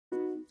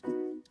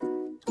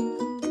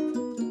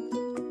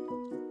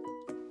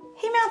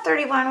Math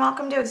 31,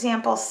 welcome to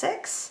example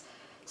 6.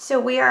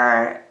 So we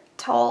are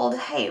told,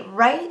 hey,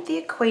 write the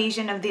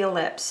equation of the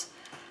ellipse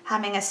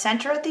having a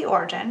center at the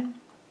origin,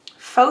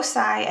 foci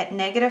at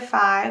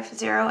 -5,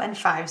 0, and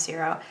 5,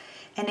 0,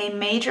 and a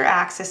major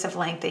axis of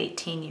length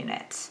 18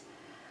 units.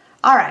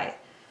 All right,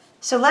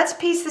 so let's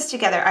piece this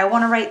together. I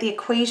want to write the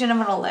equation of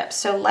an ellipse.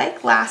 So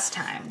like last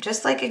time,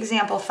 just like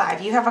example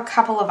 5, you have a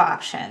couple of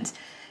options.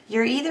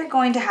 You're either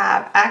going to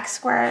have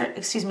x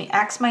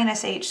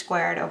minus h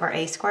squared over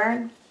a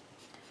squared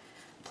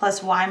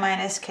plus y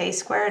minus k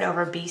squared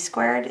over b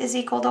squared is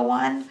equal to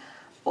 1,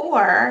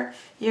 or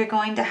you're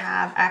going to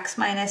have x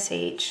minus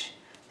h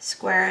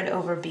squared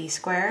over b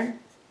squared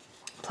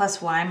plus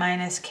y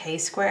minus k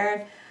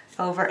squared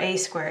over a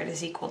squared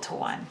is equal to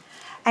 1.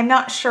 I'm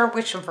not sure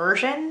which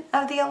version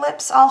of the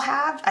ellipse I'll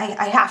have.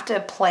 I have to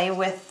play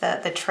with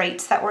the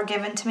traits that were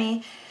given to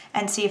me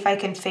and see if I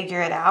can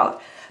figure it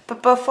out.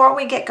 But before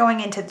we get going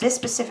into this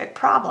specific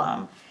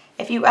problem,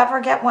 if you ever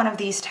get one of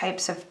these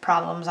types of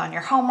problems on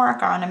your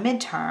homework or on a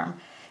midterm,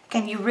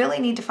 again, you really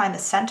need to find the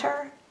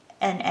center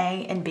and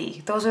A and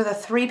B. Those are the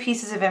 3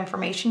 pieces of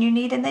information you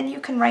need, and then you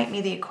can write me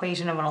the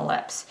equation of an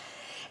ellipse.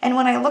 And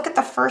when I look at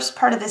the first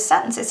part of this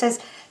sentence, it says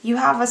you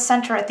have a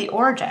center at the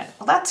origin.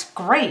 Well, that's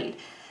great.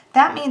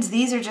 That means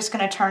these are just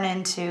going to turn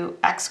into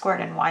x squared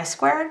and y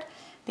squared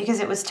because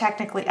it was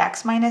technically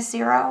x minus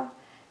 0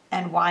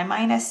 and y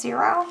minus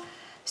 0.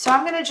 So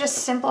I'm going to just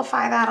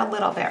simplify that a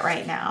little bit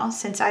right now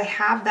since I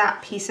have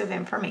that piece of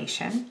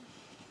information.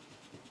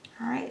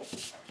 All right,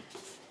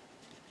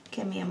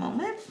 give me a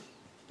moment.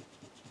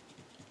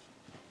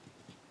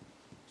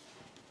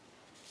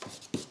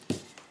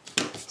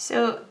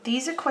 So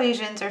these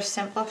equations are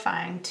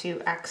simplifying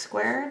to x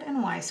squared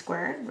and y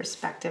squared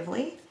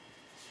respectively.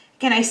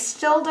 Again, I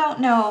still don't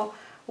know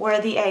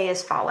where the a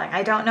is falling.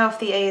 I don't know if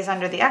the a is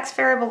under the x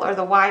variable or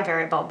the y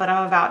variable, but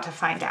I'm about to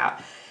find out.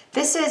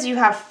 This is you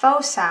have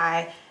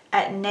foci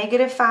at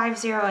 -5,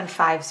 0, and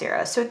 5,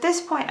 0. So at this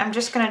point, I'm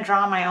just going to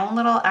draw my own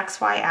little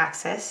xy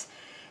axis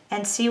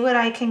and see what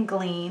I can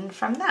glean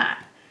from that.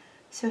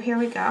 So here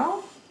we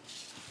go.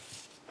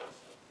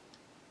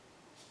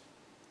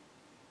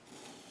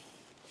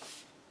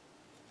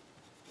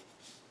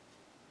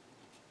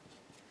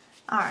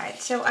 All right,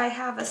 so I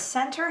have a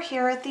center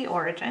here at the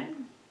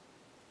origin.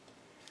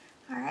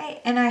 All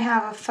right, and I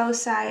have a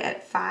foci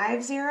at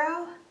 5,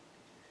 0.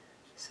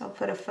 So I'll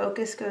put a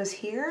focus goes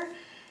here.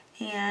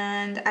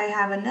 And I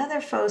have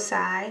another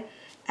foci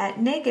at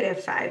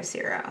 -5,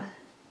 0.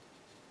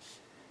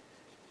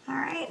 All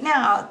right,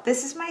 now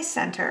this is my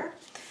center.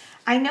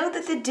 I know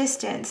that the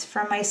distance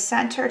from my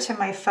center to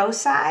my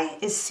foci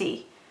is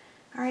c.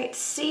 All right,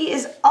 c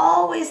is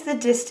always the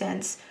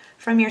distance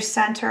from your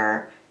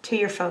center to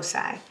your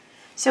foci.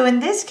 So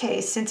in this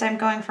case, since I'm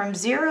going from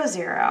 0,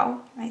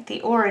 0, right,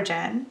 the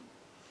origin,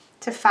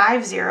 to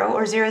 5, 0,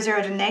 or 0,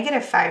 0 to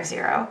 -5,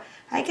 0,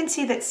 I can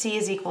see that c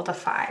is equal to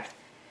 5.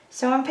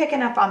 So I'm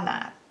picking up on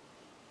that.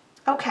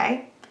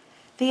 Okay,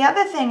 the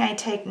other thing I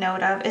take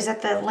note of is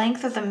that the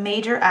length of the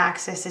major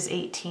axis is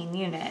 18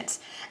 units.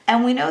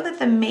 And we know that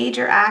the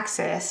major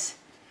axis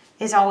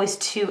is always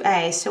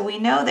 2a, so we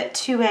know that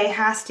 2a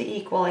has to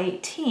equal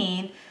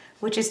 18,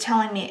 which is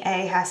telling me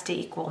a has to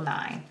equal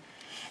 9.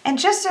 And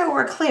just so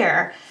we're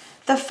clear,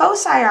 the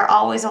foci are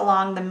always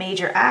along the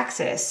major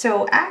axis,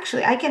 so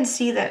actually I can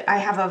see that I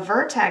have a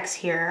vertex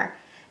here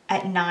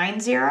at 9,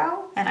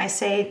 0, and I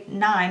say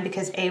 9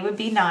 because a would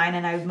be 9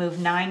 and I would move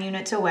 9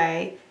 units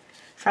away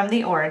from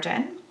the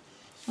origin.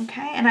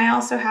 Okay, and I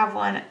also have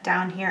one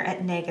down here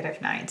at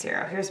 -9,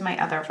 0. Here's my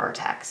other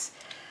vertex.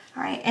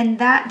 All right, and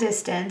that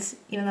distance,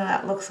 even though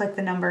that looks like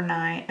the number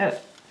 9, oh,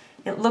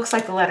 it looks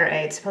like the letter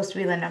A, it's supposed to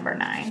be the number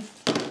 9.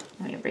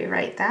 Let me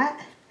rewrite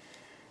that.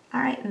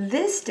 All right,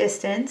 this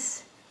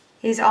distance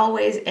is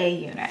always A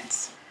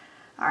units.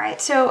 All right,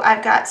 so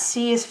I've got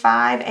C is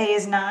 5, A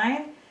is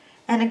 9.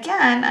 And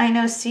again, I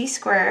know c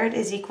squared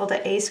is equal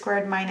to a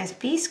squared minus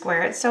b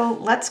squared, so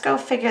let's go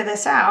figure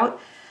this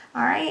out.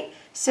 All right,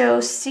 so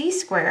c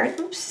squared,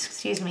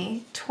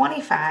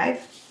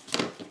 25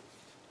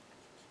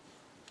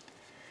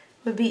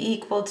 would be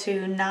equal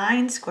to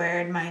 9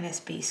 squared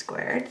minus b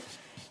squared.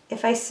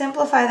 If I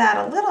simplify that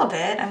a little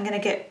bit, I'm going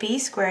to get b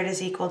squared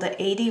is equal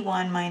to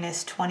 81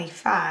 minus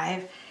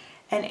 25,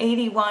 and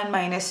 81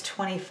 minus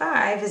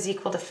 25 is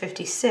equal to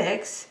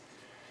 56.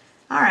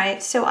 All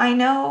right, so I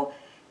know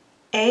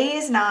a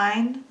is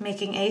 9,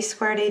 making a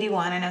squared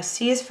 81. I know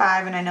c is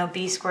 5, and I know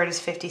b squared is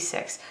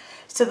 56.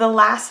 So the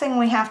last thing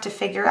we have to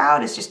figure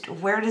out is just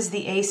where does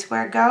the a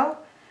squared go?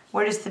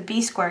 Where does the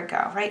b squared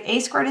go, right? A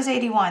squared is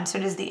 81, so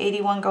does the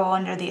 81 go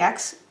under the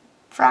x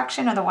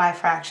fraction or the y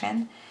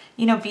fraction?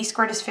 You know b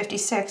squared is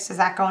 56, does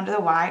that go under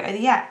the y or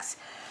the x?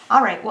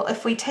 All right, well,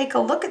 if we take a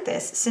look at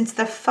this, since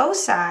the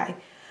foci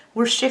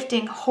were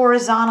shifting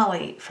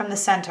horizontally from the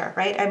center,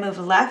 right? I move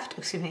left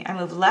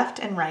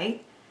and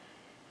right.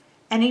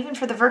 And even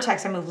for the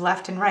vertex, I move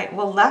left and right.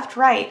 Well, left,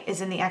 right is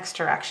in the x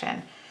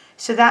direction.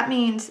 So that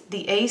means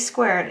the a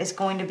squared is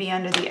going to be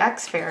under the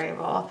x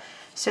variable.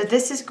 So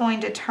this is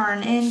going to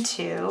turn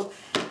into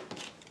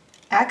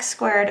x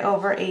squared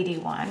over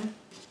 81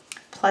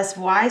 plus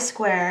y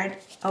squared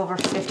over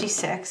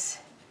 56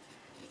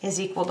 is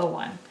equal to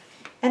 1.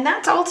 And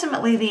that's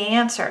ultimately the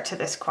answer to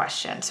this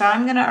question. So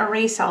I'm going to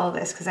erase all of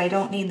this because I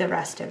don't need the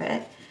rest of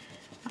it.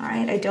 All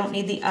right, I don't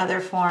need the other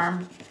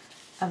form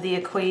of the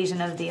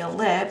equation of the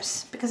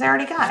ellipse because I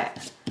already got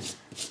it.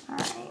 All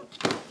right.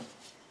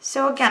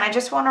 So again, I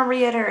just want to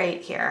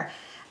reiterate here.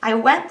 I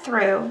went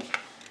through,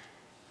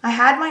 I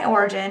had my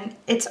origin.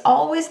 It's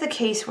always the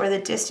case where the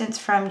distance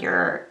from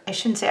your, I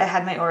shouldn't say I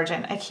had my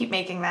origin. I keep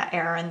making that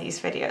error in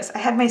these videos. I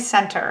had my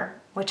center,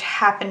 which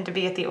happened to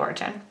be at the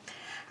origin.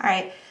 All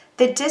right,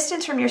 the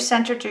distance from your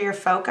center to your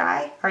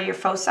foci,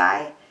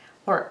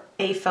 or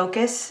a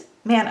focus,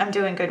 man, I'm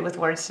doing good with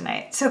words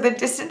tonight. So the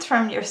distance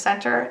from your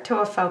center to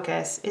a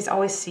focus is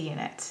always c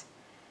units.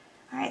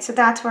 All right, so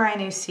that's where I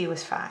knew c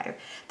was 5.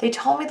 They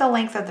told me the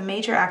length of the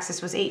major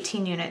axis was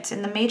 18 units,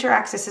 and the major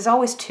axis is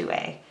always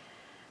 2a.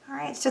 All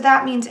right, so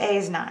that means a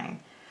is 9.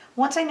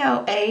 Once I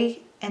know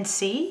a and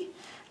c,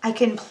 I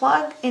can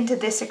plug into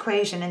this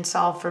equation and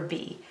solve for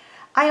b.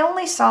 I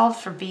only solved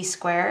for b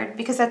squared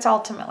because that's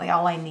ultimately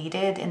all I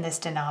needed in this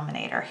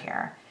denominator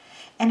here.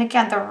 And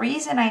again, the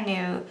reason I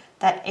knew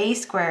that a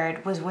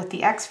squared was with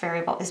the x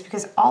variable is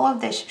because all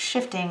of this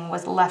shifting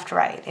was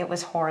left-right. It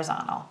was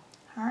horizontal.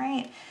 All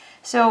right,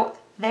 so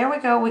there we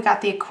go. We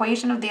got the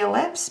equation of the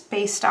ellipse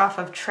based off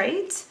of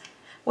traits.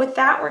 With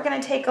that, we're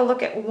going to take a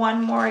look at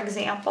one more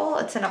example.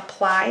 It's an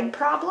applied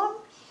problem.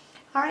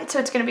 All right, so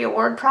it's going to be a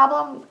word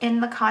problem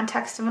in the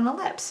context of an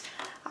ellipse.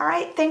 All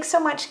right, thanks so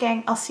much,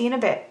 gang. I'll see you in a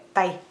bit.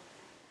 Bye.